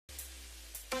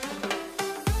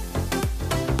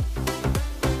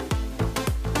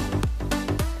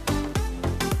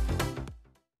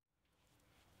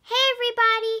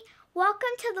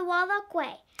to the Wallock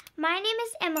Way. My name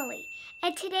is Emily,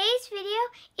 and today's video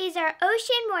is our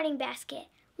ocean morning basket.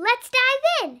 Let's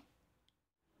dive in!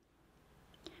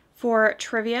 For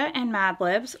trivia and Mad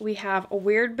Libs, we have a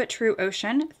Weird But True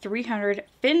Ocean, 300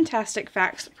 fantastic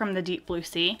facts from the deep blue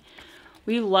sea.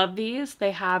 We love these.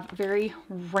 They have very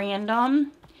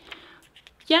random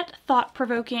yet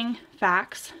thought-provoking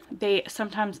facts. They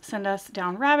sometimes send us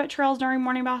down rabbit trails during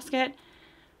morning basket,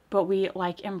 but we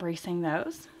like embracing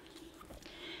those.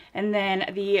 And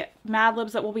then the Mad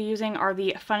Libs that we'll be using are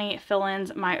the funny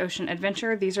fill-ins My Ocean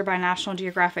Adventure. These are by National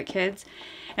Geographic Kids,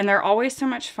 and they're always so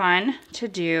much fun to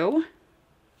do.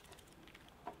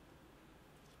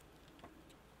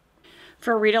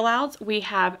 For read-alouds, we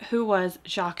have Who Was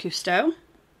Jacques Cousteau?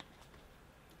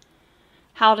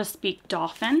 How to Speak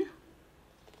Dolphin,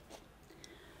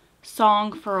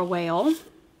 Song for a Whale,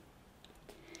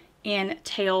 and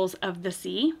Tales of the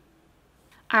Sea.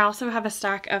 I also have a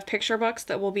stack of picture books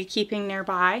that we'll be keeping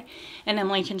nearby, and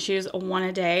Emily can choose one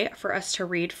a day for us to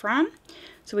read from.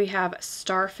 So we have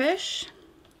Starfish,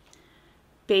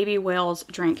 Baby Whales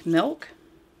Drink Milk,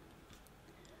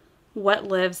 What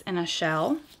Lives in a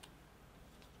Shell,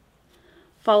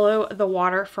 Follow the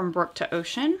Water from Brook to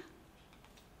Ocean,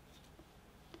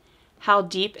 How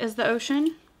Deep is the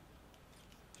Ocean,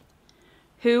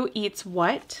 Who Eats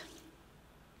What,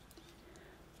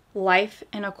 Life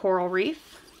in a Coral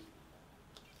Reef,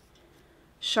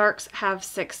 Sharks Have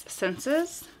Six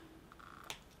Senses,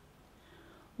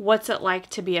 What's It Like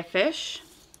to Be a Fish,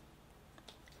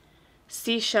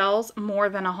 Seashells More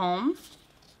Than a Home,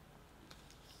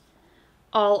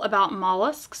 All About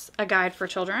Mollusks, A Guide for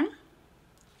Children,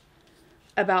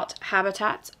 About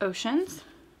Habitats, Oceans,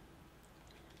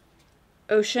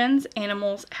 Oceans,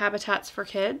 Animals, Habitats for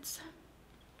Kids,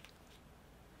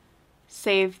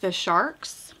 Save the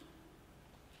Sharks,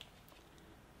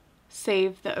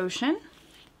 Save the Ocean,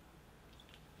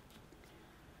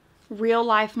 Real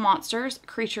Life Monsters,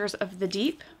 Creatures of the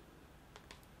Deep,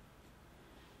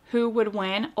 Who Would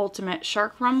Win Ultimate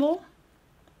Shark Rumble,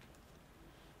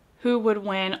 Who Would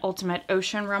Win Ultimate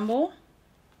Ocean Rumble,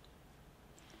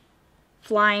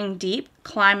 Flying Deep,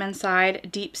 Climb Inside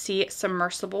Deep Sea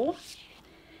Submersible.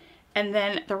 And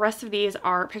then the rest of these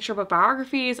are picture book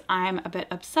biographies. I'm a bit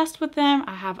obsessed with them.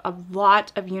 I have a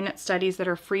lot of unit studies that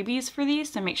are freebies for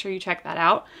these, so make sure you check that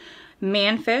out.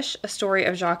 Manfish, A Story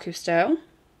of Jacques Cousteau.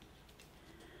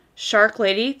 Shark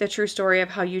Lady, The True Story of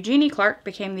How Eugenie Clark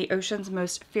became the ocean's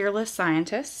most fearless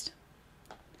scientist.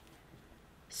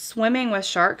 Swimming with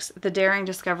Sharks, The Daring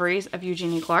Discoveries of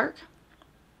Eugenie Clark.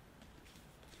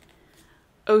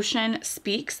 Ocean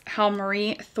Speaks, How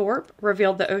Marie Thorpe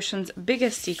Revealed the Ocean's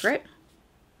Biggest Secret.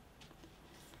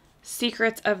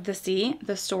 Secrets of the Sea,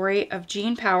 The Story of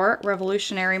Gene Power,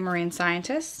 Revolutionary Marine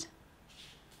Scientist.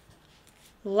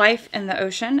 Life in the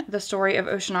Ocean, The Story of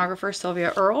Oceanographer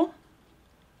Sylvia Earle.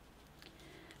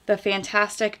 The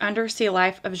Fantastic Undersea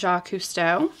Life of Jacques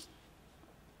Cousteau.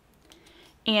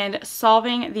 And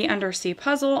Solving the Undersea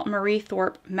Puzzle, Marie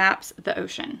Thorpe Maps the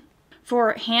Ocean.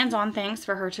 For hands-on things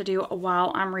for her to do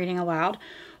while I'm reading aloud,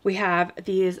 we have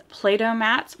these Play-Doh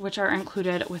mats, which are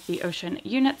included with the Ocean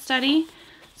Unit Study.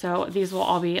 So these will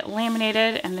all be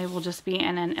laminated, and they will just be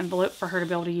in an envelope for her to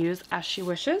be able to use as she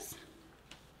wishes.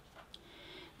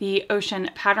 The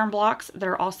Ocean Pattern Blocks that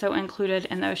are also included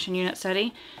in the Ocean Unit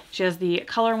Study. She has the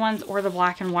color ones or the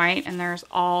black and white, and there's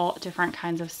all different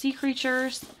kinds of sea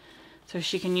creatures, so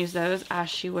she can use those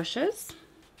as she wishes.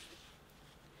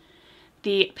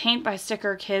 The Paint by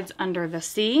Sticker Kids Under the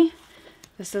Sea.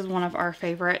 This is one of our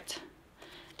favorite.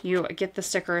 You get the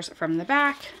stickers from the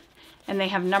back, and they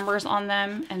have numbers on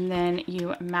them, and then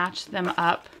you match them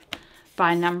up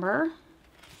by number.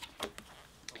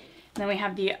 And then we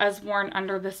have the Usborne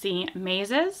Under the Sea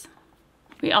Mazes.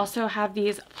 We also have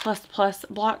these ++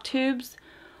 block tubes.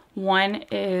 One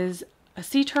is a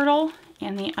sea turtle,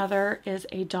 and the other is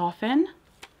a dolphin.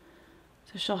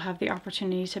 So she'll have the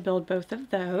opportunity to build both of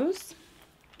those.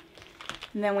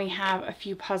 And then we have a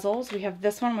few puzzles. We have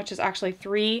this one, which is actually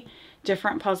 3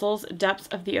 different puzzles. Depths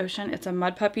of the Ocean. It's a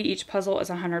mud puppy. Each puzzle is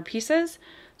 100 pieces.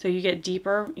 So you get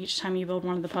deeper each time you build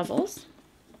one of the puzzles.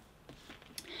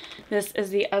 This is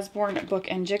the Usborne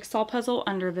Book and Jigsaw Puzzle,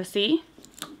 Under the Sea.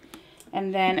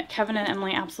 And then Kevin and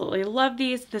Emily absolutely love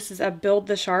these. This is a Build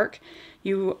the Shark.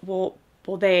 They will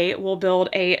build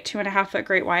a 2.5-foot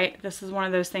great white. This is one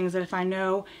of those things that if I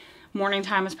know morning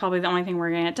time is probably the only thing we're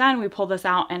going to get done, we pull this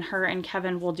out, and her and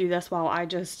Kevin will do this while I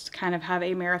just kind of have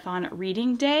a marathon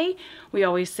reading day. We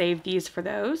always save these for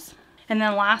those. And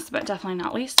then last but definitely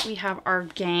not least, we have our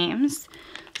games.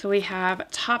 So we have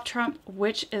Top Trump,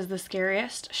 Which is the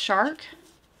Scariest Shark?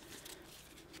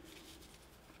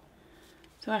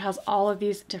 So it has all of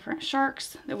these different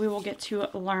sharks that we will get to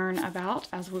learn about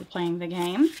as we're playing the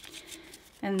game.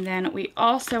 And then we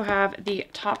also have the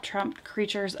top trump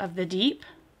creatures of the deep.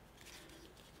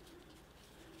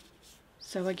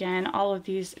 So again, all of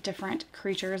these different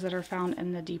creatures that are found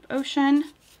in the deep ocean.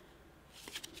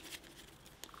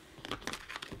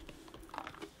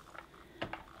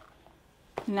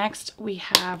 Next we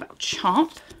have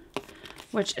Chomp,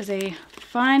 which is a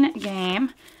fun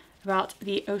game about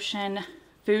the ocean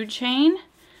food chain.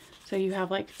 So you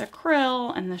have like the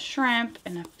krill and the shrimp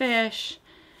and a fish,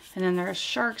 and then there's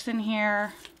sharks in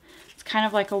here. It's kind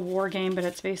of like a war game, but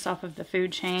it's based off of the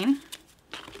food chain.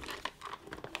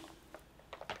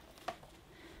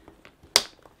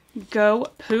 Go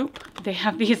Poop. They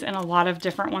have these in a lot of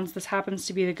different ones. This happens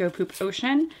to be the Go Poop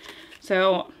Ocean.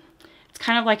 So it's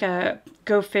kind of like a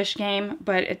Go Fish game,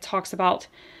 but it talks about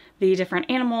the different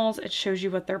animals. It shows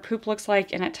you what their poop looks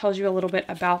like, and it tells you a little bit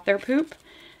about their poop.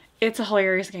 It's a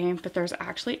hilarious game, but there's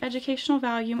actually educational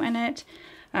value in it.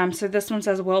 So this one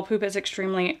says, whale poop is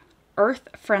extremely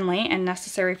earth-friendly and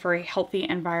necessary for a healthy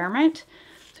environment.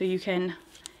 So you can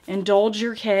indulge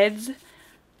your kids'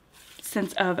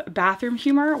 sense of bathroom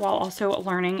humor while also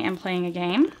learning and playing a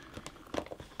game.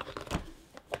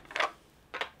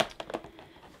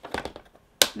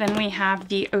 Then we have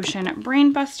the Ocean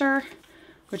Brain Buster,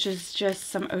 which is just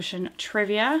some ocean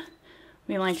trivia.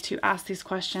 We like to ask these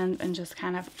questions and just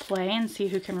kind of play and see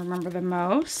who can remember the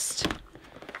most.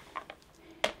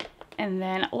 And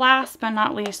then last but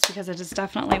not least, because it is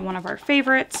definitely one of our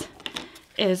favorites,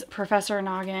 is Professor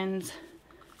Noggin's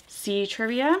Sea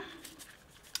Trivia.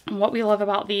 And what we love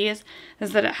about these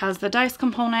is that it has the dice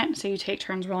component, so you take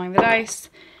turns rolling the dice,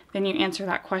 then you answer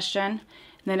that question.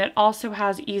 And then it also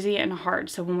has easy and hard.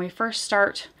 So when we first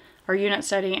start our unit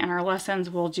study and our lessons,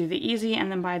 we'll do the easy,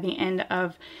 and then by the end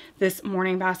of this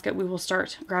morning basket, we will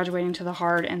start graduating to the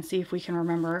hard and see if we can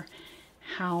remember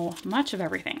how much of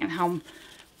everything and how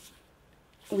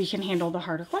we can handle the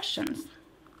harder questions.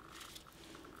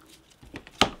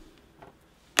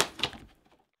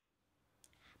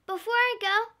 Before I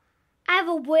go, I have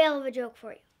a whale of a joke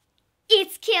for you.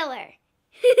 It's killer.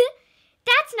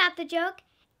 That's not the joke.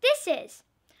 This is.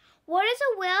 What does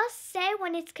a whale say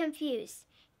when it's confused?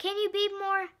 Can you be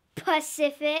more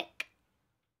Pacific?